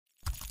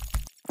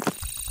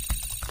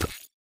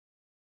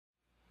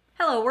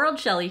Hello world,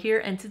 Shelly here,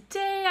 and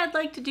today I'd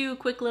like to do a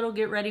quick little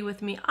get ready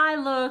with me eye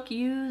look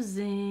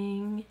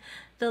using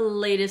the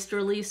latest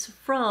release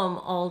from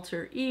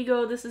Alter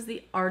Ego. This is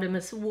the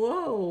Artemis,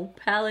 whoa,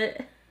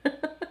 palette.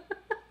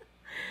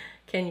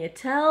 Can you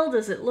tell?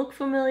 Does it look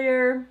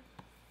familiar?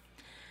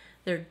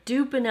 They're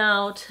duping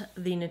out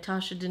the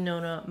Natasha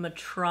Denona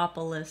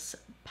Metropolis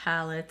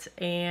palette,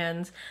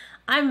 and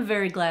I'm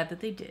very glad that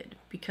they did,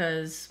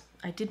 because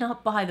I did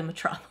not buy the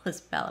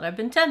Metropolis palette. I've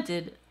been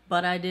tempted,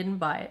 but I didn't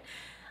buy it.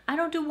 I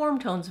don't do warm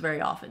tones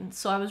very often,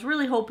 so I was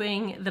really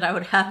hoping that I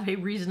would have a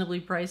reasonably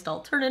priced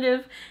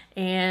alternative,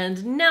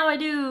 and now I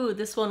do.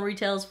 This one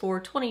retails for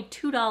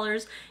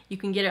 $22. You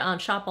can get it on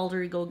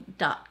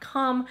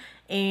shopalterego.com,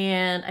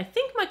 and I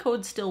think my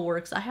code still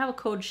works. I have a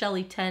code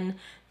Shelly10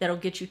 that'll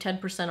get you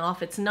 10%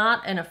 off. It's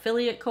not an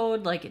affiliate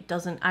code, like it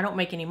doesn't, I don't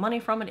make any money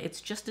from it.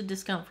 It's just a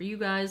discount for you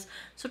guys.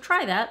 So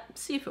try that,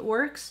 see if it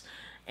works.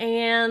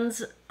 And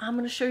I'm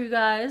gonna show you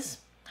guys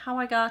how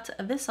I got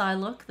this eye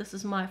look. This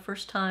is my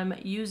first time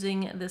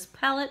using this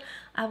palette.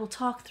 I will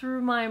talk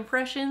through my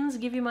impressions,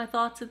 give you my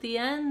thoughts at the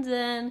end,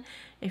 and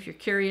if you're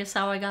curious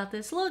how I got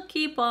this look,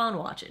 keep on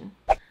watching.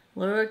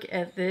 Look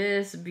at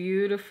this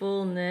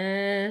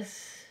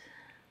beautifulness.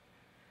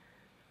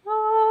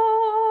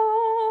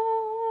 Oh,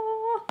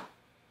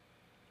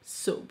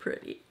 so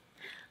pretty.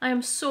 I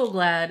am so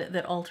glad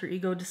that Alter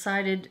Ego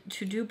decided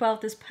to dupe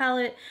out this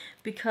palette,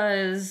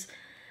 because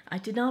I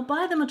did not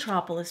buy the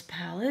Metropolis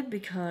palette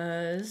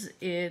because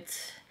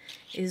it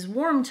is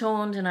warm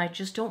toned and I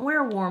just don't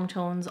wear warm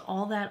tones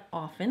all that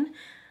often.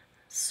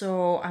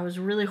 So I was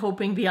really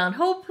hoping beyond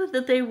hope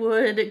that they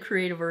would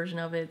create a version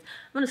of it.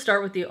 I'm going to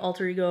start with the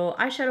Alter Ego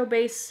eyeshadow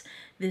base.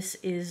 This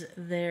is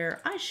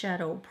their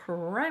eyeshadow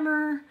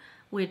primer,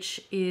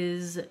 which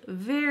is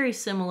very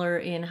similar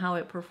in how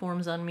it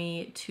performs on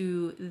me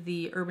to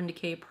the Urban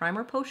Decay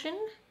Primer Potion,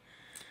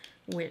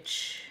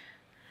 which,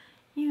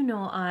 you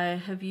know,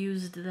 I have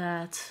used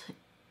that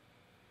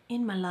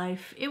in my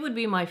life. It would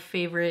be my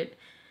favorite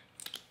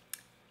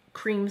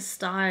cream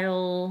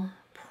style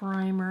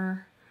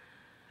primer,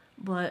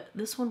 but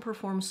this one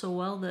performs so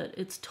well that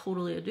it's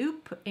totally a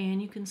dupe,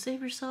 and you can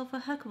save yourself a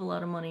heck of a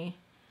lot of money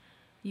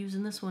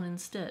using this one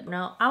instead.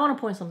 Now, I want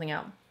to point something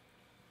out.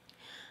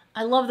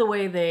 I love the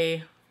way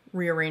they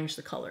rearrange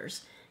the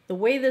colors. The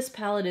way this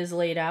palette is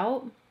laid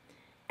out,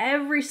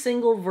 every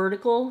single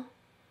vertical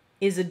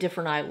is a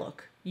different eye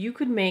look. You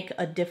could make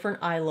a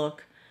different eye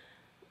look.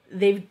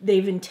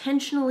 They've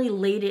intentionally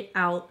laid it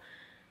out.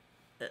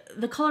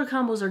 The color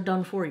combos are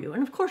done for you.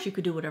 And of course you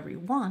could do whatever you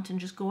want and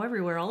just go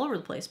everywhere all over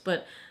the place.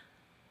 But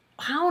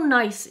how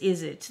nice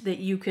is it that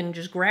you can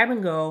just grab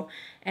and go?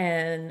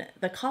 And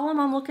the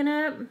column I'm looking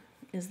at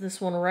is this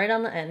one right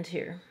on the end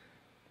here.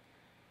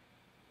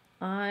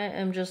 I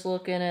am just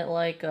looking at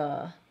like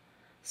a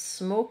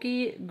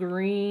smoky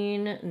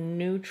green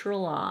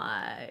neutral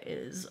eye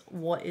is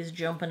what is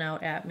jumping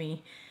out at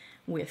me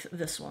with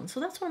this one. So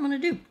that's what I'm going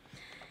to do.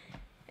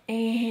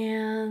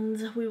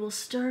 And we will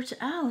start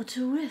out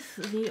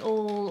with the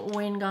old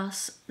Wayne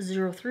Goss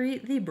 03,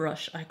 the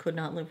brush I could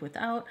not live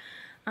without.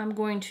 I'm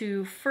going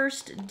to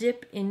first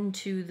dip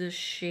into the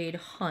shade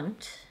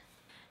Hunt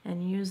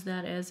and use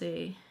that as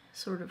a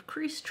sort of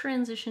crease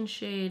transition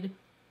shade.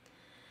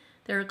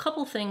 There are a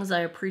couple things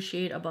I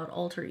appreciate about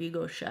Alter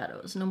Ego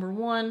shadows. Number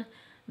one,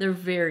 they're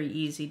very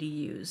easy to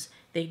use.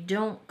 They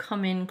don't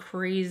come in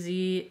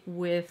crazy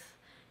with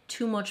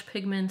too much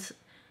pigment,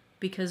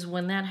 because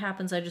when that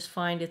happens, I just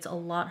find it's a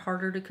lot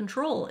harder to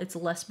control. It's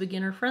less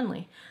beginner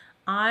friendly.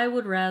 I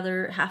would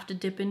rather have to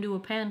dip into a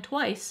pan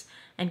twice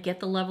and get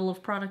the level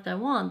of product I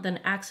want than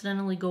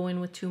accidentally go in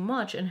with too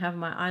much and have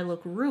my eye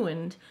look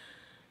ruined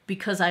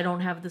because I don't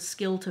have the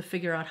skill to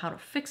figure out how to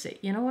fix it.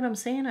 You know what I'm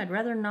saying? I'd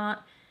rather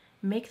not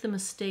make the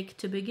mistake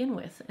to begin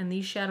with. And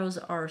these shadows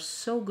are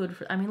so good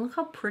for, I mean, look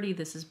how pretty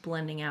this is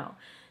blending out.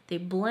 They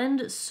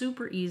blend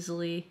super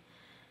easily.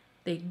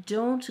 They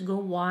don't go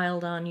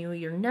wild on you.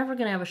 You're never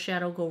going to have a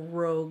shadow go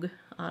rogue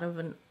out of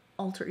an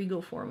Alter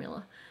Ego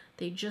formula.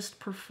 They just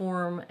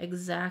perform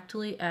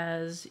exactly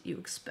as you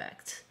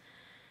expect.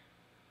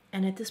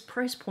 And at this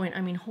price point,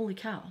 I mean, holy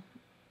cow.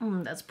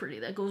 That's pretty.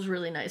 That goes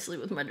really nicely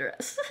with my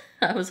dress.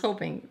 I was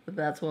hoping that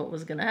that's what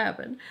was going to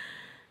happen,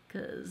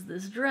 because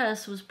this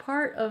dress was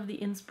part of the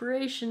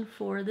inspiration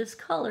for this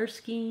color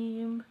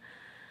scheme.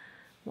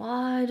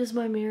 Why does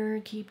my mirror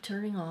keep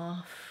turning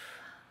off?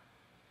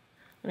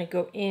 I'm going to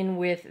go in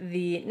with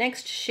the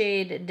next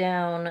shade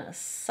down,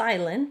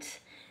 Silent,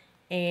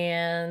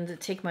 and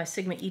take my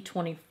Sigma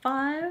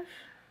E25.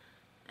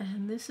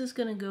 And this is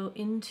going to go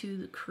into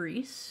the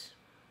crease.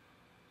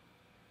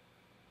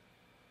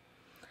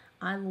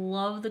 I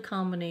love the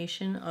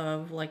combination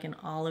of like an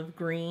olive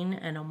green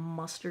and a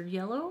mustard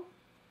yellow.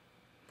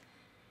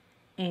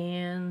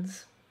 And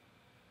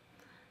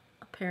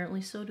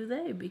apparently so do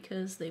they,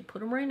 because they put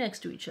them right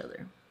next to each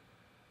other.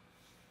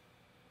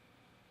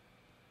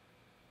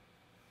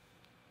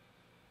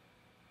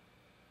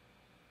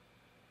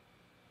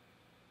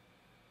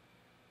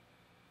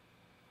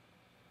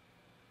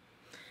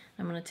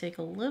 I'm going to take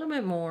a little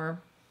bit more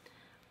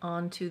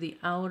onto the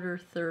outer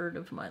third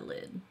of my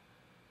lid.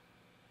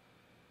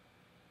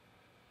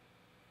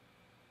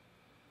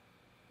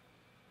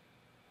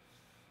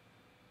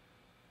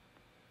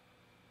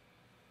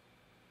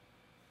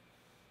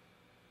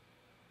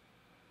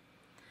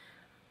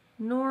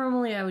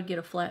 Normally I would get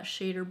a flat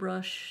shader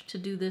brush to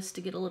do this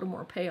to get a little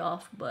more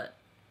payoff, but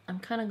I'm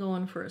kind of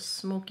going for a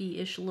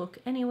smoky-ish look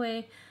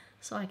anyway,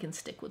 so I can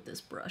stick with this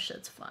brush,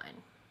 that's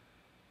fine.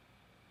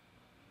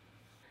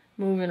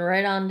 Moving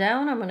right on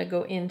down, I'm going to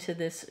go into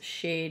this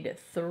shade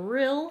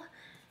Thrill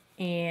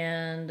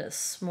and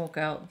smoke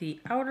out the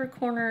outer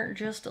corner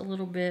just a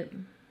little bit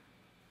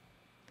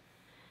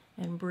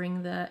and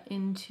bring that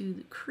into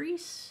the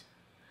crease.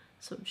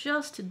 So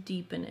just to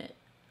deepen it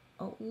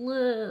a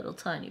little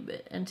tiny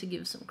bit and to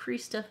give some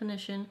crease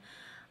definition.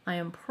 I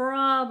am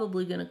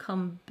probably going to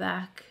come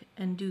back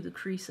and do the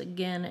crease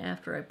again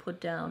after I put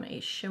down a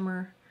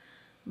shimmer,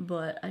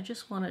 but I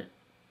just want to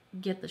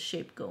get the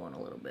shape going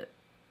a little bit.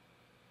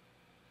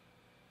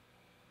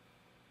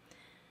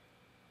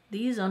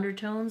 These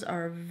undertones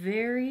are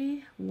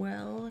very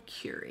well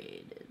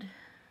curated.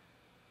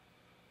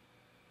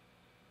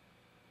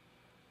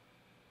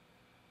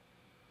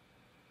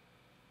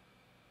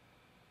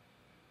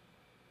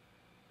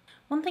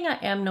 One thing I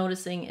am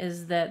noticing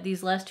is that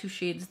these last two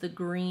shades, the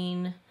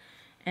green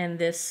and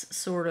this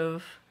sort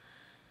of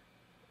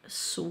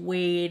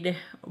suede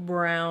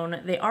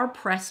brown, they are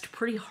pressed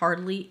pretty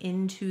hardly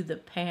into the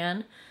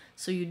pan.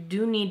 So you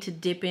do need to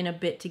dip in a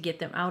bit to get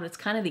them out. It's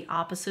kind of the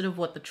opposite of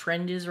what the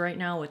trend is right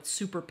now with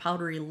super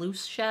powdery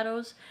loose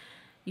shadows.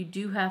 You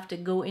do have to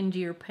go into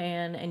your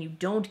pan and you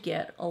don't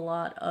get a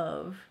lot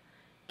of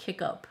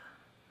kick up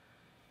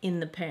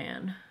in the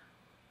pan,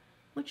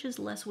 which is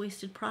less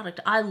wasted product.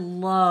 I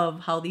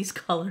love how these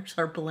colors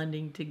are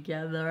blending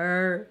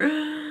together.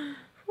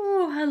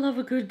 Oh, I love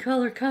a good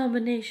color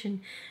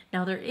combination.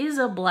 Now there is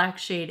a black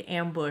shade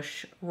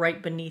Ambush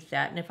right beneath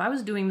that. And if I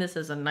was doing this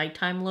as a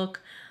nighttime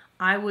look,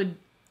 I would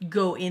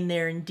go in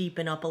there and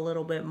deepen up a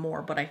little bit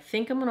more, but I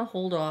think I'm gonna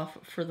hold off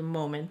for the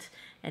moment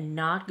and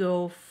not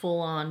go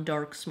full on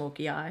dark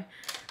smoky eye.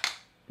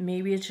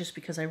 Maybe it's just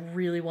because I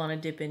really wanna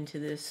dip into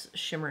this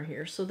shimmer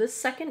here. So this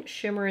second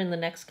shimmer in the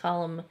next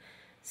column,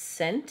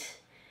 Scent,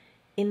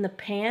 in the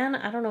pan,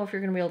 I don't know if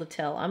you're gonna be able to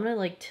tell. I'm gonna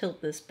like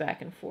tilt this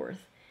back and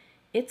forth.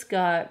 It's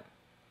got,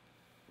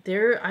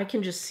 there, I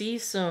can just see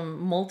some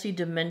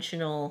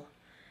multi-dimensional,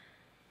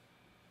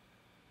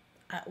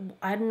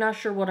 I'm not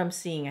sure what I'm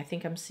seeing. I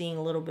think I'm seeing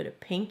a little bit of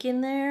pink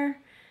in there.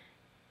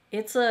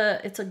 It's a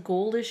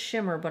goldish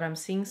shimmer, but I'm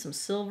seeing some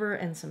silver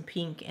and some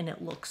pink, and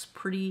it looks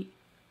pretty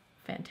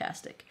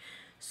fantastic.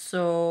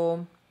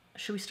 So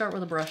should we start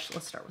with a brush?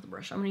 Let's start with a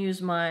brush. I'm going to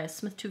use my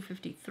Smith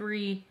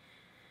 253,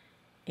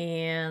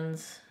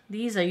 and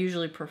these I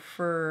usually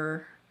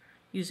prefer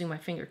using my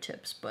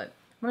fingertips, but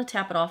I'm going to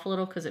tap it off a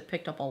little because it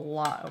picked up a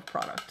lot of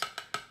product,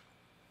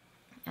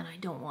 and I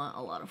don't want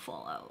a lot of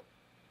fallout.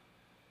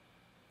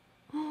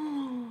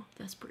 Oh,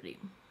 that's pretty.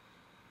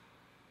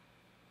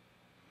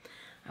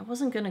 I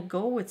wasn't gonna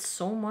go with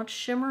so much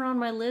shimmer on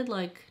my lid,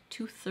 like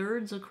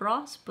 2/3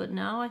 across, but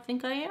now I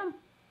think I am.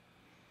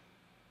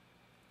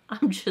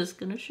 I'm just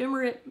gonna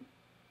shimmer it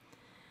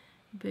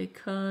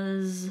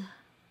because,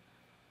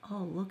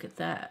 oh, look at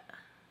that.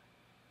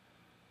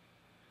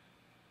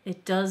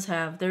 It does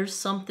have, there's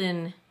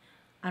something,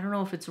 I don't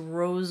know if it's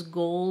rose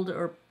gold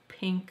or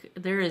pink.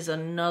 There is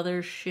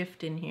another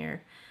shift in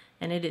here,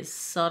 and it is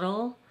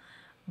subtle.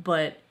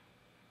 But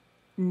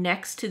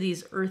next to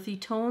these earthy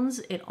tones,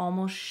 it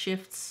almost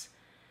shifts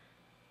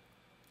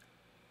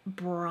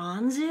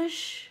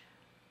bronzish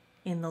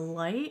in the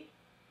light.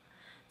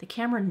 The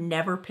camera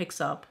never picks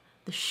up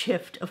the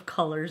shift of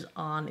colors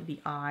on the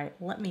eye.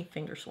 Let me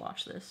finger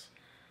swatch this.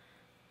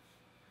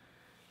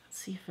 Let's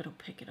see if it'll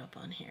pick it up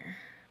on here.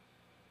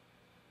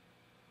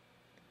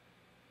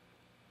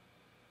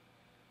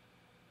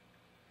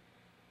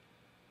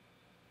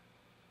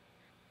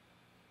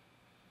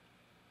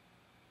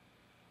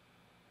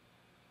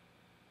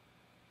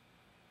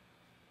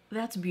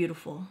 That's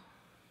beautiful.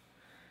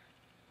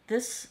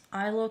 This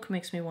eye look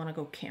makes me want to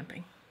go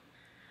camping.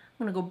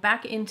 I'm going to go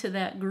back into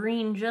that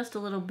green just a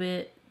little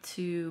bit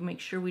to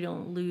make sure we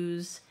don't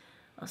lose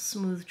a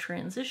smooth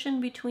transition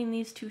between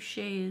these two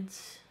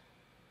shades.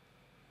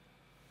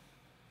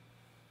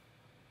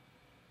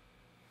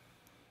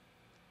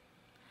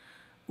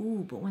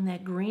 Ooh, but when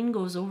that green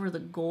goes over the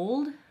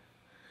gold,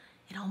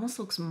 it almost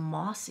looks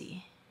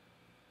mossy.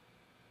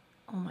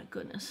 Oh my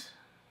goodness.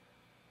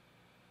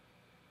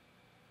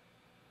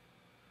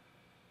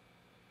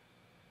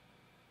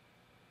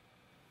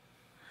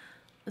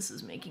 This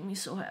is making me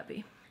so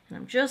happy. And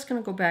I'm just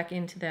gonna go back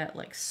into that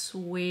like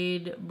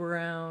suede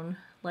brown,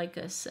 like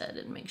I said,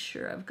 and make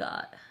sure I've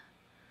got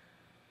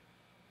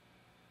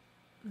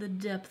the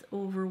depth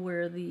over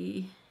where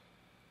the,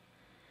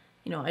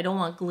 you know, I don't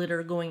want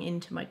glitter going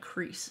into my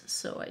crease.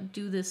 So I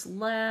do this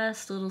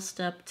last little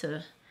step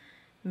to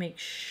make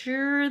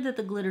sure that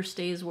the glitter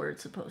stays where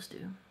it's supposed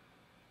to.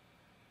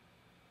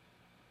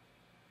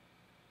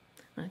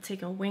 I'm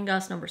taking a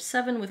Wingos number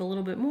 7 with a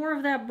little bit more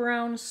of that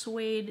brown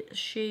suede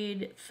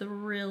shade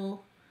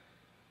Thrill.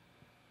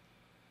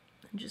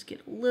 And just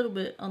get a little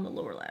bit on the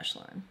lower lash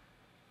line.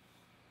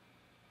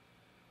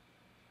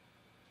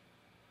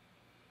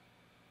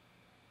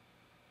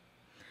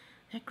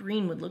 That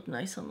green would look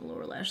nice on the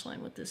lower lash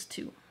line with this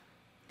too.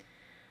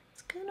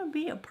 It's gonna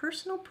be a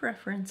personal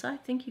preference. I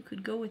think you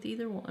could go with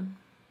either one.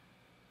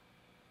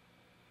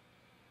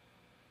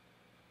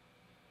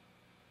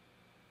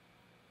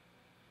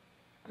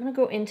 I'm gonna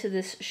go into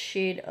this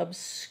shade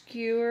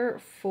Obscure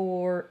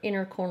for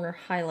inner corner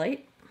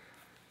highlight.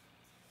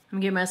 I'm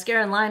gonna get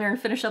mascara and liner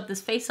and finish up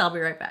this face. I'll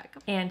be right back.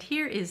 And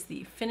here is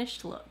the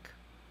finished look.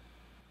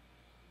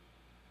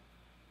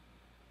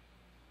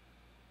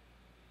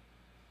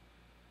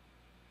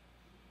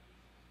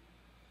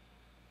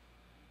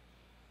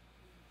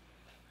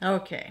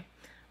 Okay,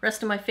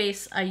 rest of my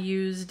face, I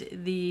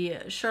used the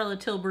Charlotte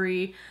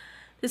Tilbury.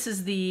 This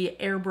is the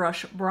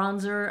Airbrush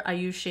Bronzer. I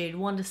use shade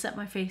 1 to set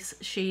my face,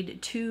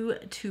 shade 2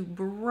 to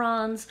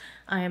bronze.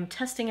 I am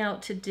testing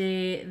out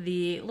today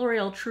the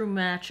L'Oreal True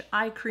Match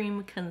Eye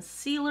Cream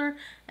Concealer,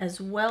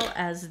 as well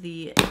as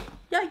the,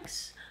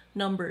 yikes,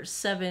 number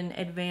 7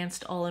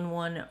 Advanced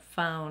All-in-One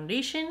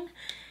Foundation.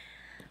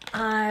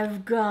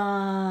 I've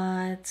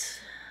got,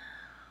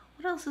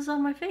 what else is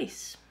on my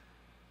face?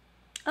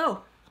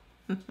 Oh.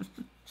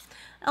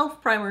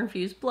 e.l.f. Primer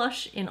Infused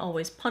Blush in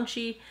Always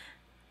Punchy.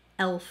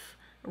 e.l.f.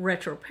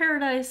 Retro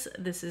Paradise.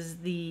 This is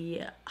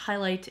the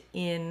highlight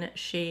in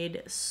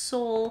shade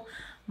Soul.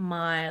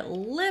 My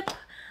lip,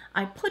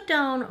 I put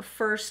down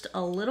first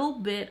a little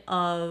bit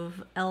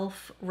of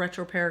e.l.f.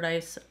 Retro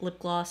Paradise lip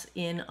gloss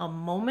in a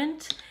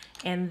moment,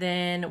 and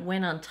then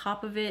went on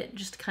top of it,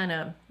 just kind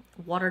of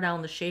water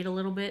down the shade a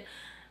little bit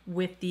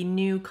with the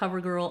new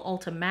CoverGirl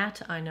Ulta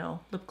Matte. I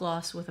know, lip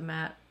gloss with a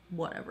matte.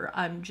 Whatever,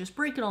 I'm just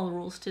breaking all the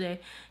rules today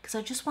because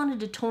I just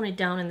wanted to tone it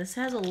down, and this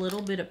has a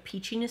little bit of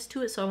peachiness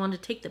to it, so I wanted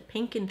to take the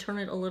pink and turn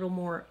it a little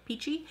more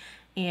peachy,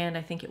 and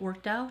I think it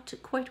worked out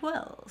quite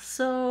well.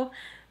 So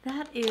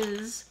that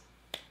is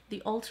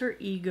the Alter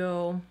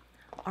Ego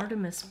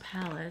Artemis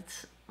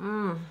palette.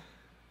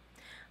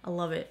 I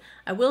love it.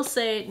 I will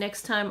say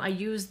next time I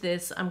use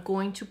this, I'm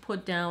going to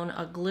put down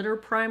a glitter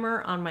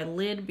primer on my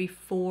lid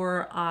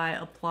before I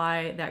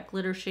apply that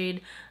glitter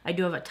shade. I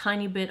do have a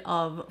tiny bit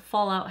of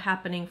fallout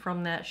happening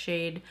from that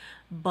shade,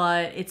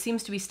 but it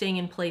seems to be staying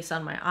in place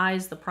on my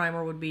eyes. The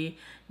primer would be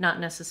not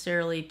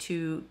necessarily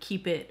to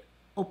keep it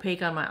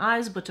opaque on my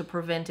eyes, but to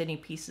prevent any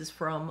pieces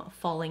from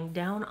falling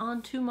down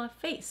onto my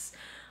face.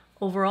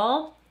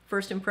 Overall,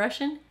 first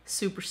impression,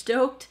 super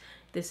stoked.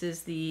 This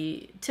is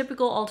the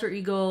typical Alter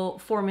Ego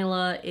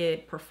formula.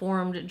 It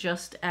performed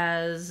just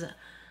as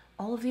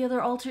all of the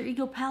other Alter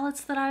Ego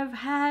palettes that I've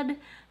had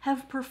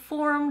have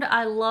performed.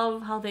 I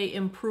love how they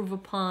improve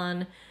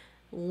upon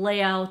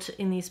layout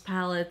in these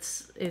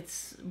palettes.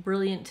 It's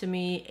brilliant to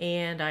me,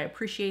 and I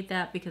appreciate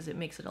that because it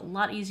makes it a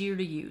lot easier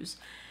to use.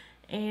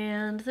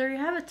 And there you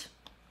have it.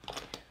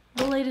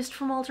 The latest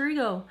from Alter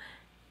Ego.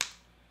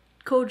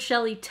 Code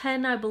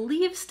Shelly10, I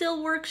believe,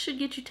 still works. Should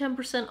get you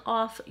 10%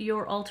 off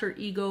your Alter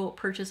Ego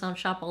purchase on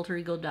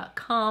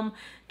shopalterego.com.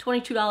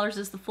 $22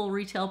 is the full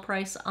retail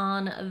price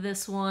on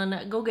this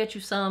one. Go get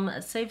you some.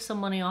 Save some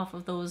money off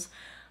of those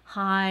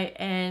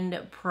high-end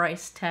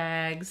price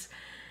tags.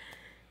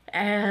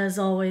 As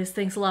always,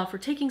 thanks a lot for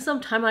taking some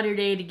time out of your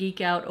day to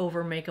geek out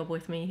over makeup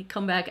with me.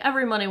 Come back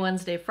every Monday,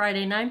 Wednesday,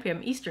 Friday, 9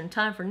 p.m. Eastern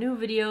time for new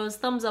videos.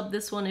 Thumbs up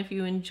this one if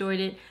you enjoyed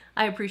it.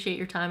 I appreciate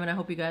your time, and I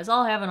hope you guys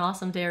all have an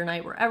awesome day or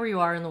night wherever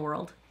you are in the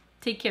world.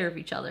 Take care of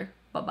each other.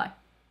 Bye-bye.